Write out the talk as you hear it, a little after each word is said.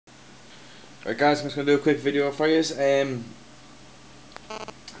Right guys, I'm just going to do a quick video for you.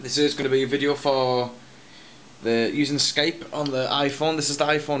 This is going to be a video for the using Skype on the iPhone. This is the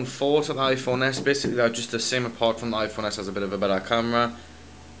iPhone 4 to the iPhone S. Basically they're just the same, apart from the iPhone S has a bit of a better camera.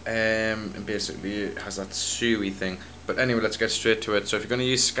 And basically it has that Siri thing. But anyway, let's get straight to it. So if you're going to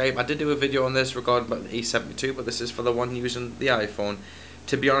use Skype, I did do a video on this regarding about the E72, but this is for the one using the iPhone.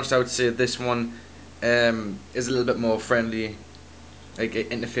 To be honest, I would say this one is a little bit more friendly, like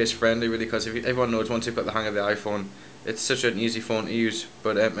interface friendly, really, because if everyone knows, once you've got the hang of the iPhone, it's such an easy phone to use.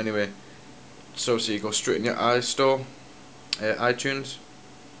 But anyway, so you go straight in your iStore, iTunes,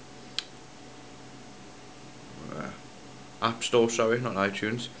 App Store, sorry, not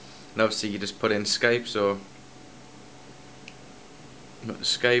iTunes. And obviously you just put in Skype. So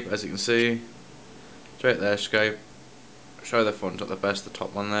Skype, as you can see, it's right there, Skype. Sorry, the phone's not the best, the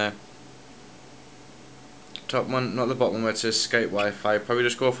top one there. Top one, not the bottom one where it says Skype Wi-Fi. Probably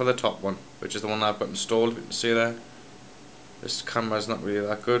just go for the top one, which is the one I've got installed. You can see there. This camera's not really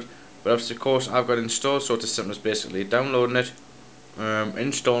that good, but obviously, of course, I've got it installed. So it's as simple as basically downloading it,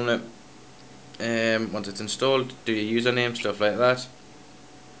 installing it. Once it's installed, do your username, stuff like that.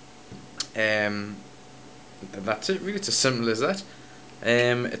 That's it. Really, it's as simple as that.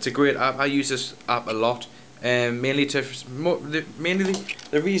 It's a great app. I use this app a lot. Mainly the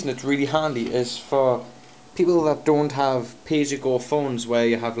reason it's really handy is for people that don't have pay-as-you-go phones where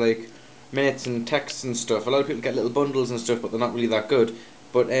you have like minutes and texts and stuff. A lot of people get little bundles and stuff, but they're not really that good.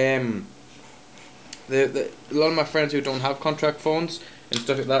 But a lot of my friends who don't have contract phones and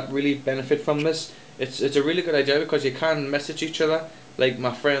stuff like that really benefit from this. It's a really good idea because you can message each other, like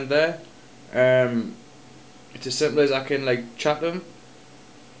my friend there. It's as simple as I can like chat to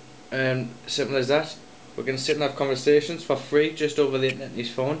him. Simple as that. We can sit and have conversations for free just over the internet on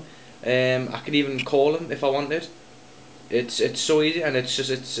his phone. I could even call him if I wanted. It's so easy, and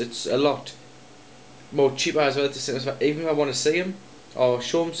it's a lot more cheaper as well. Even if I want to see him or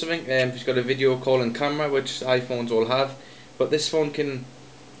show him something, he's got a video calling camera, which iPhones all have. But this phone can.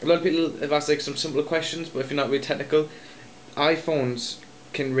 A lot of people have asked like some simple questions, but if you're not really technical, iPhones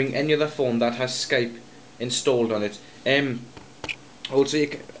can ring any other phone that has Skype installed on it. Also,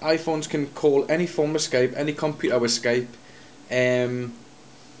 iPhones can call any phone with Skype, any computer with Skype.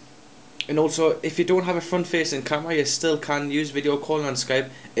 And also, if you don't have a front-facing camera, you still can use video calling on Skype.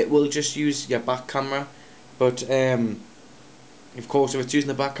 It will just use your back camera, but of course, if it's using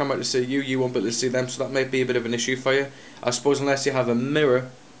the back camera to see you, you won't be able to see them. So that might be a bit of an issue for you. I suppose unless you have a mirror.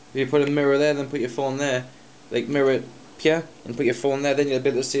 If you put a mirror there, then put your phone there, like mirror it here, and put your phone there, then you'll be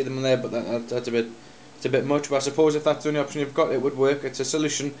able to see them in there. But that's a bit. It's a bit much, but I suppose if that's the only option you've got, it would work. It's a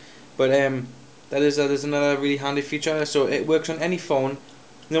solution, but there's another really handy feature. So it works on any phone,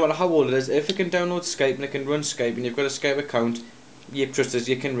 no matter how old it is. If it can download Skype and it can run Skype, and you've got a Skype account, you trust us,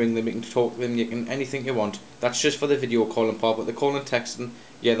 you can ring them, you can talk to them, you can anything you want. That's just for the video calling part, but the calling and texting,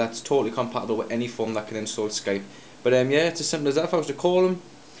 yeah, that's totally compatible with any phone that can install Skype. But yeah, it's as simple as that. If I was to call them,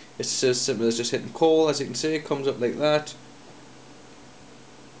 it's as simple as just hitting call. As you can see, it comes up like that.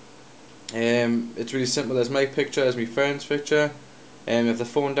 It's really simple. There's my picture, there's my friend's picture. You have the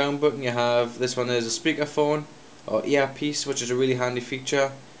phone down button. You have this one is a speakerphone or earpiece, which is a really handy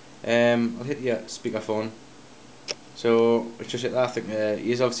feature. I'll hit speakerphone. So let's just hit that. I think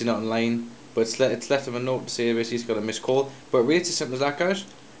he's obviously not online, but it's left him a note to say he's got a missed call. But really, it's as simple as that, guys.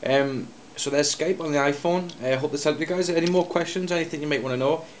 So there's Skype on the iPhone. I hope this helped you guys. Any more questions, anything you might want to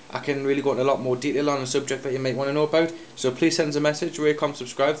know, I can really go into a lot more detail on a subject that you might want to know about. So please send us a message, rate, comment,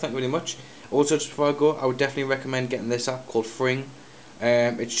 subscribe. Thank you very much. Also, just before I go, I would definitely recommend getting this app called Fring.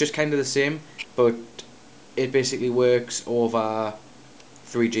 It's just kind of the same, but it basically works over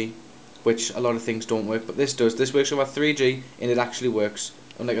 3G, which a lot of things don't work, but this does. This works over 3G, and it actually works.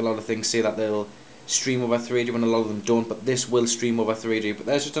 Unlike a lot of things say that they'll stream over 3G when a lot of them don't, but this will stream over 3G. But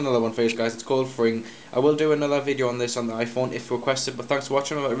there's just another one for you guys. It's called Fring. I will do another video on this on the iPhone if requested, but thanks for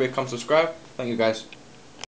watching. Remember to rate, comment, subscribe. Thank you guys.